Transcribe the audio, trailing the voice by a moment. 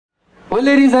Well,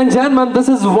 ladies and gentlemen, this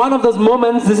is one of those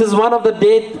moments, this is one of the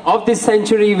dates of this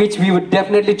century which we would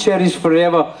definitely cherish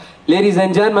forever. Ladies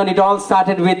and gentlemen, it all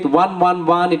started with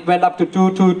 111, it went up to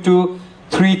 222,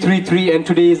 333, and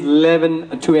today is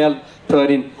 11, 12,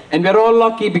 13. And we're all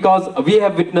lucky because we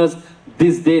have witnessed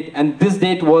this date, and this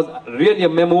date was really a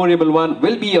memorable one,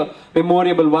 will be a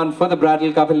memorable one for the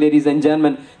bridal couple, ladies and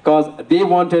gentlemen, because they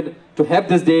wanted to have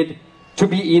this date to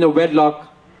be in a wedlock.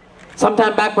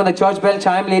 Sometime back when the church bell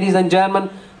chimed, ladies and gentlemen,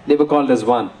 they were called as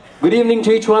one. Good evening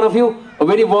to each one of you. A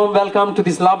very warm welcome to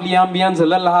this lovely ambience,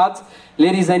 little hearts.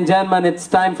 Ladies and gentlemen, it's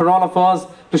time for all of us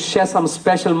to share some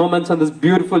special moments on this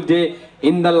beautiful day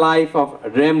in the life of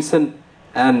Remsen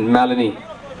and Melanie.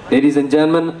 Ladies and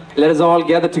gentlemen, let us all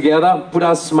gather together, put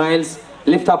our smiles,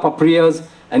 lift up our prayers,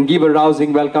 and give a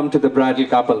rousing welcome to the bridal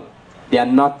couple. They are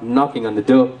not knocking on the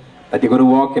door, but they're going to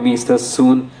walk amidst us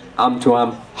soon, arm to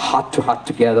arm, heart to heart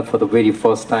together for the very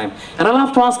first time. And I'll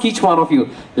have to ask each one of you,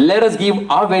 let us give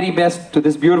our very best to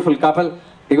this beautiful couple.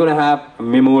 They're going to have a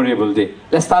memorable day.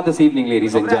 Let's start this evening,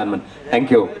 ladies and gentlemen.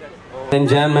 Thank you. Ladies and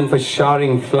gentlemen, for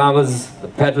showering flowers, the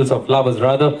petals of flowers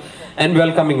rather, and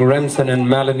welcoming Remsen and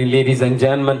Melanie, ladies and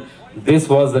gentlemen. This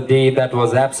was the day that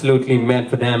was absolutely meant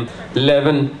for them.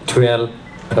 11, 12,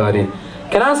 13.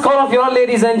 Can I ask all of you all,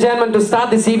 ladies and gentlemen, to start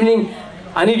this evening?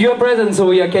 I need your presence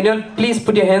over here. Can you all please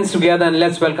put your hands together and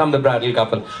let's welcome the bridal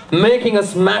couple, making a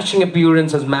smashing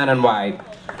appearance as man and wife.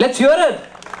 Let's hear it.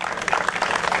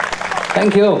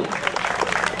 Thank you.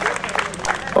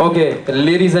 Okay,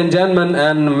 ladies and gentlemen,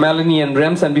 and Melanie and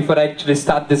Remsen, before I actually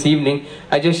start this evening,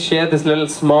 I just share this little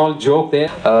small joke there.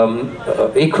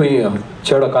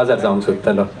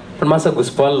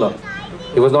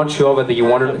 He was not sure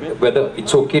whether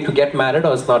it's okay to get married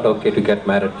or it's not okay to get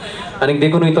married. And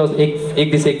it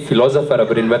was a philosopher,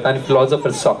 and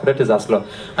philosopher Socrates aslo.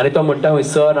 And it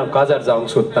was sir, I'm kazar zaung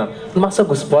sutta. Masa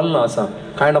guspalna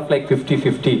asa, kind of like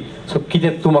 50-50. So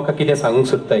kide tumaka kide sang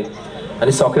suttai.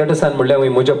 And Socrates and Mulla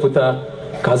Muja Puta,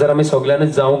 Kazarami Soglan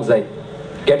is Zaung Zai.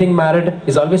 Getting married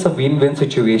is always a win-win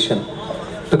situation.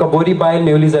 To Kabori by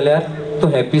Muli Zaler, to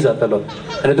happy Zatalo.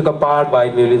 And to Kapar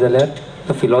by Muli Zaler,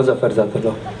 to philosopher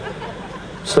Zatalo.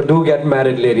 So do get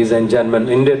married, ladies and gentlemen.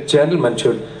 Indeed, gentlemen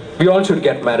should. We all should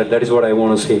get married, that is what I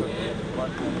want to say.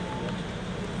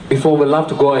 Before we'll have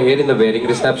to go ahead in the wedding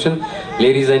reception,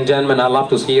 ladies and gentlemen, I'll have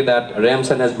to say that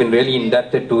Remsen has been really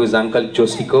indebted to his uncle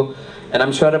Josiko. And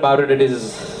I'm sure about it, it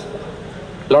is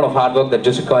a lot of hard work that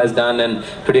Josiko has done, and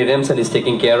today Remsen is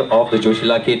taking care of the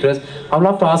Joshila caterers. I would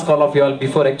love to ask all of you all,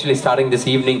 before actually starting this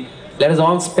evening, let us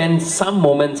all spend some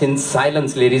moments in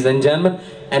silence, ladies and gentlemen,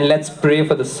 and let's pray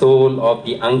for the soul of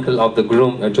the uncle of the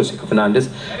groom, Josiko Fernandez.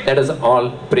 Let us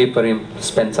all pray for him,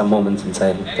 spend some moments in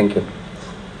silence. Thank you.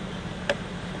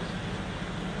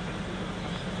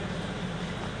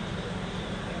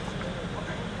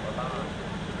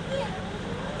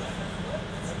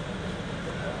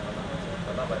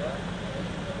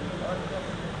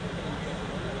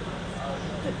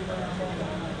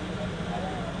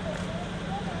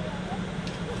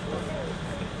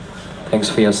 Thanks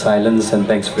for your silence and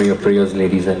thanks for your prayers,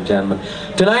 ladies and gentlemen.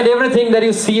 Tonight, everything that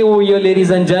you see over here, ladies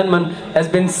and gentlemen, has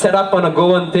been set up on a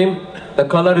Goan theme. The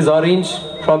color is orange.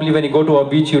 Probably when you go to a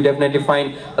beach, you definitely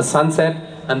find a sunset,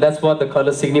 and that's what the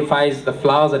color signifies. The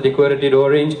flowers are decorated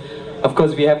orange. Of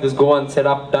course, we have this Goan set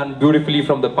up, done beautifully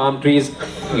from the palm trees.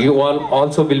 You all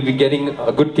also will be getting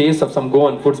a good taste of some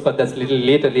Goan foods, but that's a little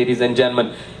later, ladies and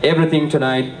gentlemen. Everything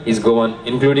tonight is Goan,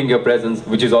 including your presence,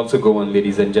 which is also Goan,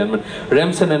 ladies and gentlemen.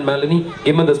 Remsen and Melanie,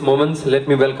 given this moment, let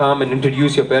me welcome and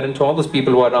introduce your parents to all those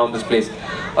people who are around this place.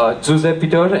 Jose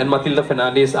Peter and Matilda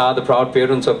Fernandez are the proud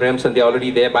parents of Remsen. They're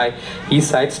already there by his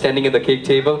side, standing at the cake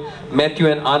table. Matthew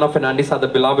and Anna Fernandez are the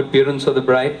beloved parents of the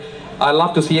bride. I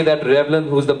love to see that Revlin,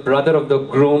 who's the brother of the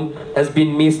groom, has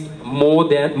been missed more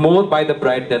by the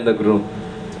bride than the groom.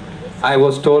 I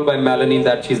was told by Melanie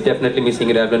that she's definitely missing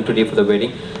Revlin today for the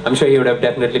wedding. I'm sure he would have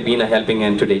definitely been a helping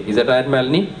hand today. Is that right,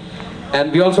 Melanie?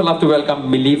 And we also love to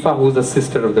welcome Milifa, who's the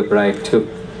sister of the bride too.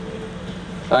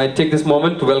 I take this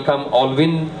moment to welcome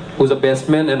Alvin, who's a best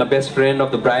man and a best friend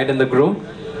of the bride and the groom.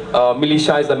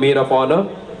 Milisha is the maid of honor.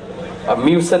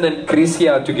 Musen and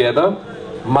Krisia are together.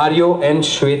 Mario and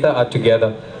Shweta are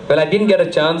together. Well, I didn't get a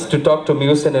chance to talk to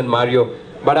Musen and Mario,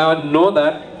 but I know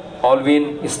that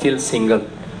Alvin is still single.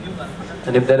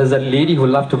 And if there is a lady who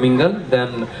love to mingle,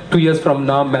 then 2 years from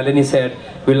now, Melanie said,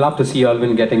 we'll love to see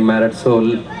Alvin getting married. So,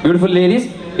 beautiful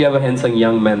ladies, we have a handsome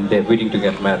young man there waiting to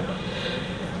get married.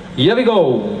 Here we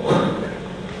go.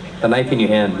 The knife in your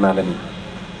hand, Melanie.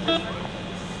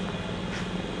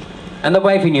 And the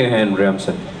wife in your hand,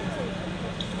 Remsen.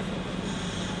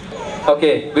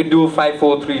 Okay, we do 5,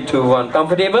 4, 3, 2, 1.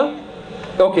 Comfortable?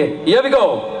 Okay, here we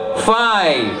go.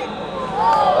 5.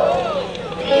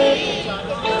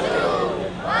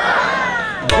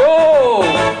 Go!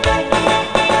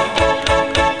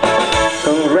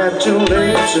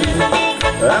 Congratulations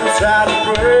and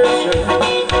celebration.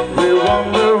 We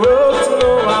want the world to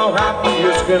know how happy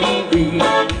it's gonna be.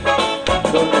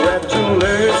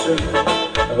 Congratulations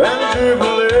and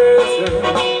jubilation.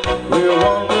 We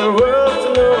want the world to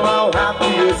know how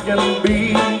happy it's gonna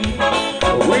be.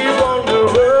 We want the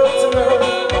world to know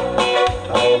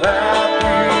how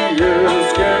happy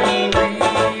it's gonna be.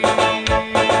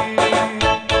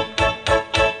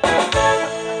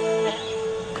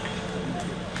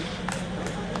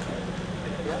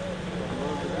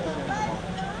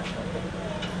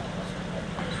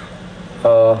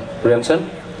 Remsen,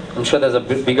 I'm sure there's a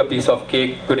bigger piece of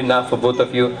cake, good enough for both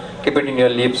of you. Keep it in your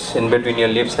lips, in between your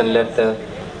lips, and let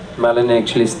Melanie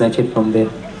actually snatch it from there.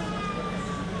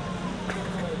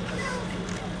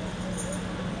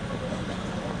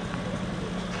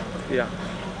 Yeah.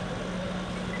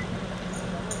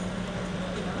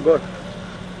 Good.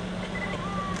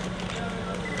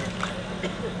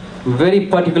 Very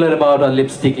particular about our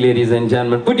lipstick, ladies and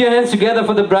gentlemen. Put your hands together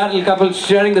for the bridal couple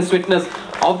sharing the sweetness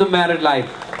of the married life.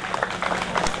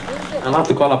 I'll have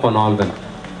to call upon Alvin,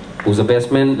 who's the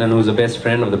best man and who's the best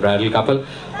friend of the bridal couple.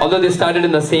 Although they started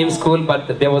in the same school,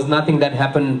 but there was nothing that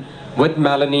happened with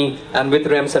Melanie and with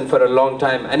Remsen for a long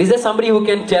time. And is there somebody who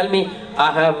can tell me,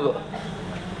 I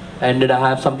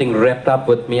have something wrapped up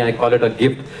with me, I call it a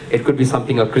gift. It could be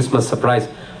something, a Christmas surprise.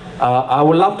 I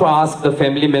would love to ask the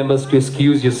family members to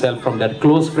excuse yourself from that.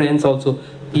 Close friends also,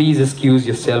 please excuse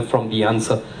yourself from the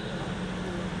answer.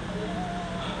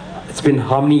 It's been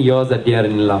how many years that they are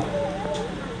in love?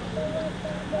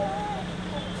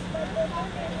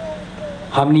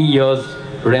 How many years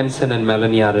Remsen and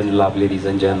Melanie are in love, ladies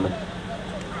and gentlemen?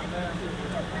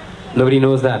 Nobody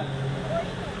knows that.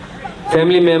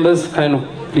 Family members, kind of,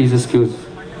 please excuse.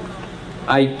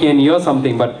 I can hear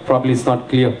something, but probably it's not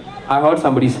clear. I heard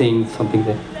somebody saying something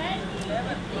there.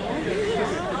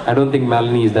 I don't think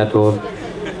Melanie is that old.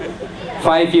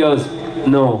 5 years,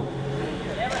 no.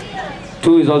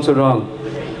 2 is also wrong.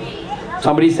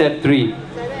 Somebody said 3.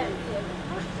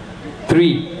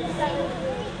 3.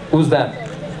 Who's that?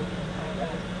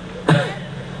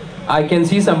 I can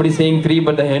see somebody saying 3,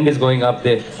 but the hand is going up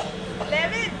there.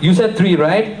 11. You said 3,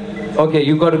 right? Okay,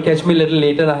 you got to catch me a little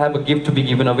later. I have a gift to be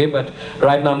given away, but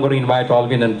right now I'm going to invite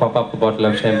Alvin and pop up a bottle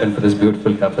of champagne for this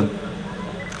beautiful couple.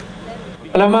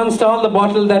 Well, amongst all the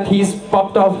bottle that he's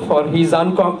popped off or he's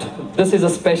uncorked, this is a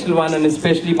special one and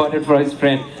especially bought it for his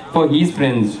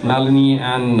friends, Melanie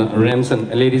and Remsen.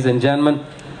 Ladies and gentlemen,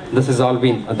 this is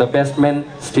Alvin, the best man,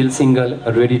 still single,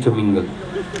 ready to mingle.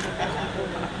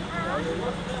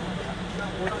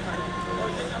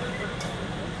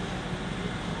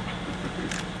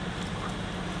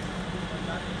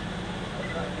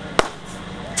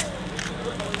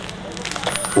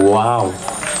 Wow.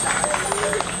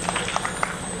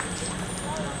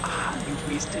 You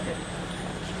twisted it.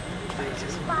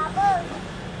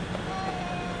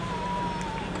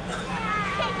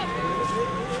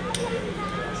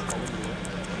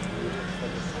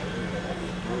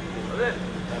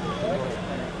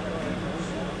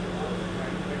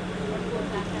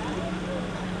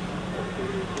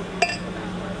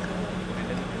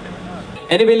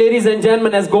 Anyway, ladies and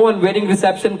gentlemen, as Goan Wedding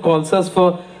Reception calls us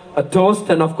for a toast,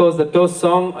 and of course the toast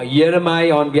song, Here Am I,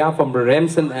 on behalf of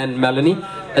Remsen and Melanie,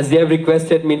 as they have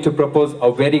requested me to propose a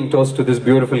wedding toast to this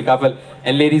beautiful couple.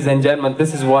 And ladies and gentlemen,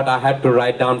 this is what I had to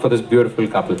write down for this beautiful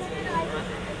couple.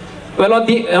 Well,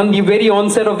 on the very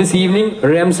onset of this evening,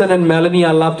 Remsen and Melanie,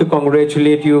 I love to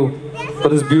congratulate you for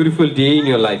this beautiful day in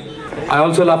your life. I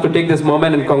also love to take this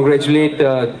moment and congratulate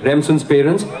Remsen's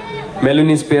parents,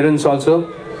 Melanie's parents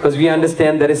also, because we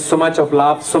understand there is so much of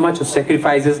love, so much of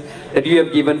sacrifices that you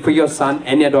have given for your son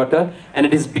and your daughter, and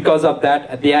it is because of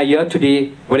that they are here today,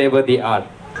 wherever they are.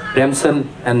 Remsen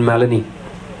and Melanie,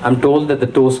 I'm told that the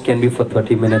toast can be for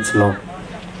 30 minutes long.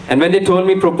 And when they told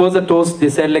me propose a toast, they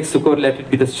said, like, Sucor, let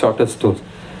it be the shortest toast.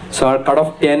 So I'll cut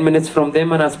off 10 minutes from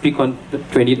them and I'll speak on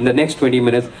in the next 20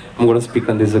 minutes, I'm going to speak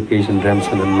on this occasion,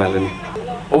 Remsen and Melanie.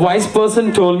 A wise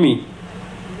person told me,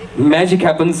 magic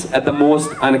happens at the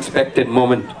most unexpected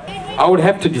moment. I would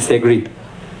have to disagree.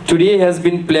 Today has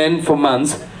been planned for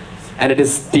months and it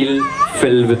is still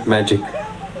filled with magic.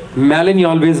 Melanie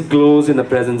always glows in the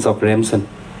presence of Remsen,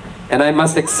 and I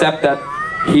must accept that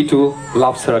he too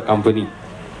loves her company.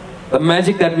 The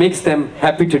magic that makes them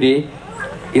happy today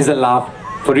is the love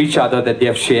for each other that they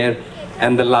have shared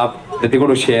and the love that they're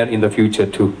going to share in the future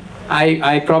too.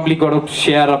 I probably got to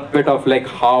share a bit of like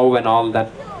how and all that.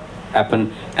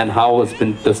 happened and how it's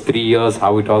been those 3 years,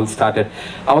 how it all started.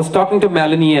 I was talking to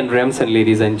Melanie and Remsen,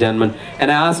 ladies and gentlemen,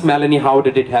 and I asked Melanie how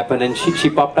did it happen, and she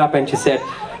popped up and she said,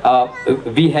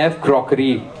 we have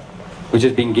crockery which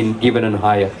is being given on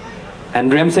hire.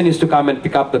 And Remsen used to come and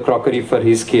pick up the crockery for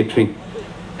his catering.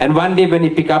 And one day when he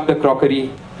picked up the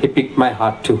crockery, he picked my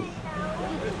heart too.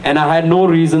 And I had no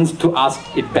reasons to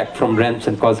ask it back from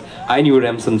Remsen because I knew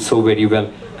Remsen so very well.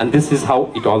 And this is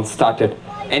how it all started.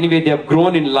 Anyway, they have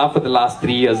grown in love for the last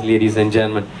 3 years, ladies and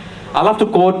gentlemen. I'll have to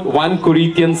quote 1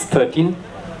 Corinthians 13,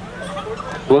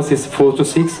 verses 4 to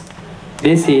 6.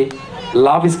 They say,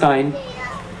 love is kind,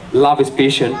 love is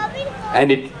patient,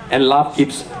 and love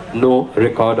keeps no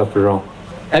record of wrong.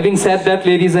 Having said that,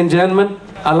 ladies and gentlemen,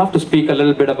 I'd love to speak a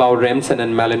little bit about Remsen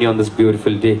and Melanie on this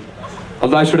beautiful day.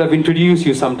 Although I should have introduced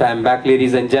you some time back,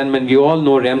 ladies and gentlemen, we all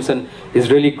know Remsen is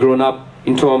really grown up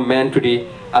into a man today.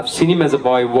 I've seen him as a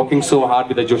boy working so hard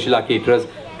with the Joshila caterers,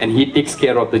 and he takes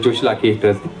care of the Joshila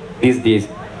caterers these days.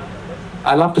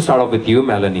 I'd love to start off with you,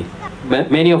 Melanie.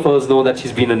 Many of us know that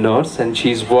she's been a nurse and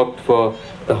she's worked for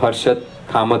the Harshad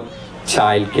Kamath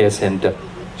Child Care Center.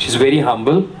 She's very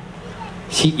humble,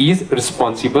 she is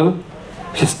responsible,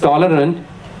 she's tolerant,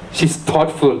 she's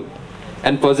thoughtful,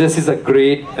 and possesses a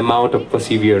great amount of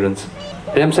perseverance.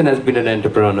 Remsen has been an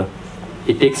entrepreneur.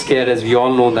 He takes care, as we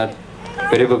all know, that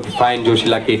wherever we find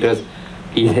Joshila caterers,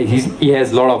 he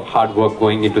has a lot of hard work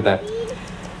going into that.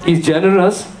 He's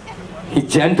generous,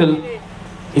 he's gentle,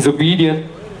 he's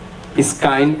obedient, he's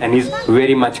kind, and he's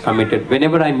very much committed.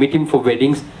 Whenever I meet him for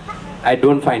weddings, I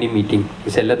don't find him eating.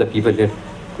 He said, let the people there,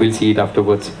 we'll see it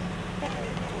afterwards.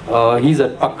 He's a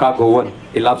pakka Goan.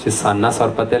 He loves his son,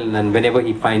 Nasar Patel, and whenever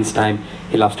he finds time,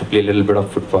 he loves to play a little bit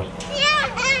of football.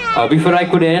 Before I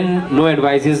could end, no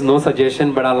advices, no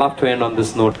suggestion, but I love to end on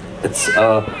this note. It's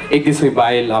एक दिवस मी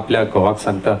बायल आपल्या घोवाक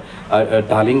सांगता,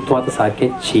 darling तूं आतां सारकें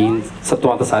change,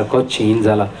 तूं आतां सारको चेंज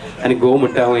जाला. आनी घोव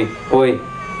म्हणटा ओय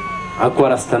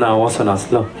 11 आसतना हांव असो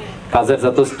नासलो. काजर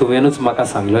जातच तुवेंनूच म्हाका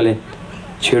सांगलेलें,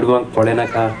 चेडवांक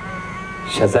पळयनाका,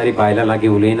 शेजारी बायलां लागीं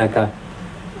उलयनाका,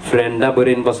 फ्रेंडा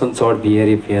बरेन बसून चड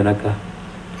behave पियेनाका.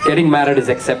 Getting married is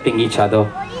accepting each other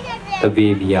the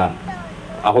way we are.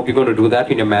 I hope you're going to do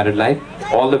that in your married life.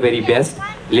 All the very best.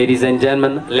 Ladies and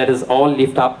gentlemen, let us all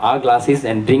lift up our glasses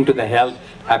and drink to the health,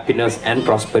 happiness and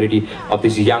prosperity of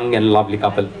this young and lovely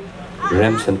couple,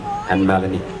 Remsen and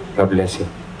Melanie. God bless you.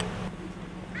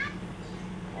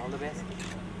 All the best.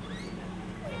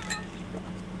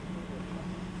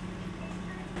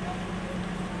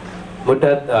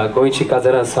 Mutat goinchi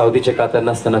kazara Saudi chekata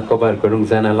nastana kobar kurung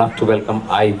zan. I love to welcome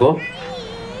Aibo,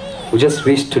 who just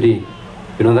reached today.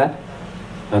 You know that?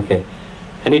 Okay.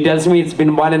 And he tells me it's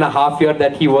been 1.5 years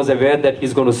that he was aware that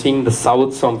he's going to sing the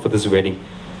South song for this wedding.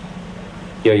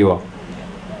 Here you are.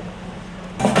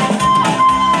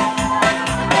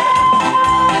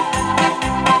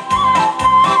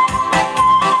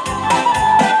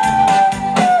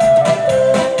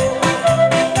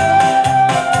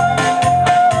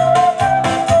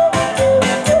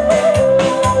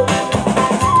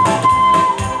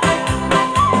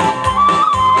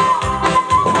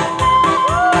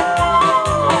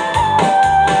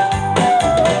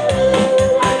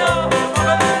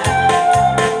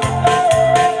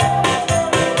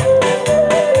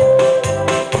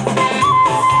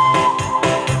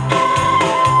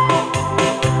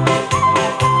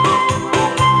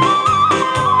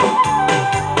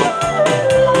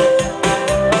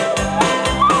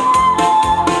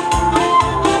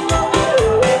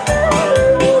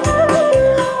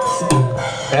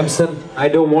 I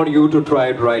don't want you to try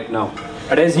it right now.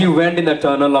 But as you went in the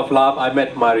tunnel of love, I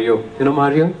met Mario. You know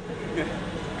Mario?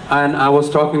 And I was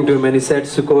talking to him and he said,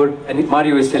 Sucor, and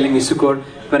Mario is telling me, Sucor,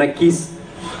 when I kiss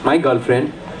my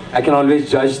girlfriend, I can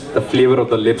always judge the flavor of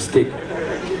the lipstick.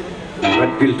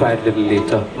 But we'll try it a little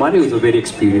later. Mario is a very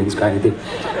experienced guy, I think.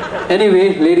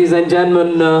 Anyway, ladies and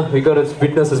gentlemen, we got to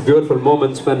witness these beautiful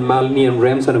moments when Melanie and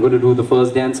Remsen are going to do the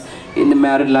first dance in the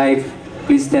married life.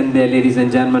 Please stand there, ladies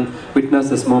and gentlemen. Witness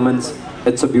these moments.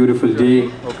 It's a beautiful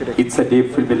day. It's a day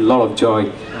filled with a lot of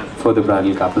joy for the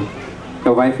bridal couple.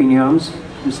 Your wife in your arms,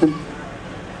 listen.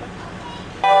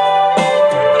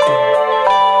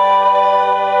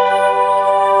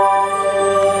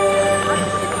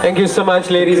 Thank you so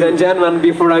much, ladies and gentlemen.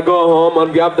 Before I go home,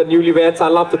 on behalf of the newlyweds, I'd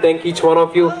love to thank each one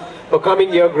of you for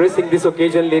coming here, gracing this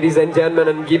occasion, ladies and gentlemen,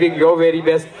 and giving your very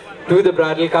best to the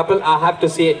bridal couple. I have to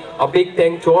say a big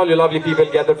thank to all you lovely people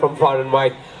gathered from far and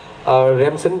wide.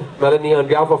 Remsen, Melanie, on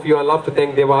behalf of you, I'd love to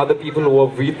thank, there were other people who were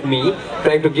with me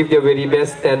trying to give their very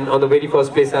best, and on the very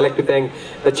first place I'd like to thank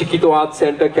the Chiquito Arts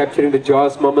Center capturing the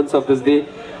joyous moments of this day.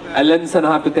 Alanson,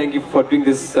 I have to thank you for doing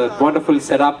this wonderful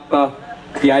setup.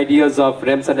 The ideas of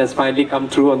Remsen has finally come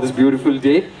true on this beautiful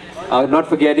day. Not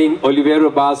forgetting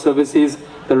Olivero Bar Services,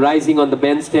 the Rising on the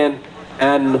Bandstand,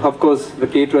 and of course the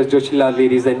caterers, Joshila,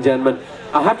 ladies and gentlemen.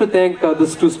 I have to thank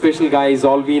these two special guys,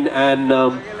 Alvin and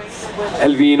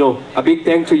Elvino. A big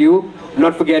thank to you.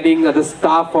 Not forgetting the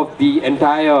staff of the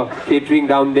entire catering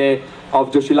down there,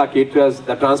 of Joshila Caterers,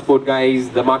 the transport guys,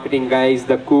 the marketing guys,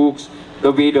 the cooks, the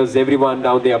waiters, everyone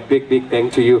down there. Big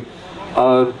thank to you.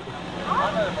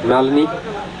 Malini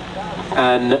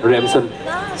and Remsen.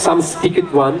 Some stick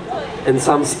with one and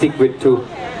some stick with two.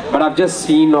 But I've just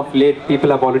seen of late people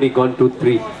have already gone to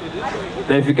 3.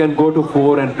 Now if you can go to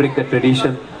 4 and break the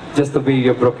tradition, just the way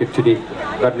you broke it today.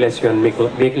 God bless you and make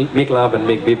love and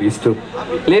make babies too.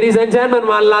 Ladies and gentlemen,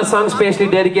 one last song specially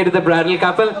dedicated to the bridal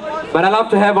couple. But I'd love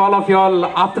to have all of you all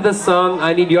after the song.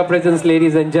 I need your presence,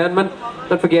 ladies and gentlemen.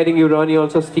 Not forgetting you, Ronnie,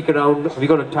 also stick around. We're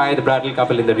going to tie the bridal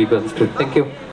couple in the ribbons too. Thank you.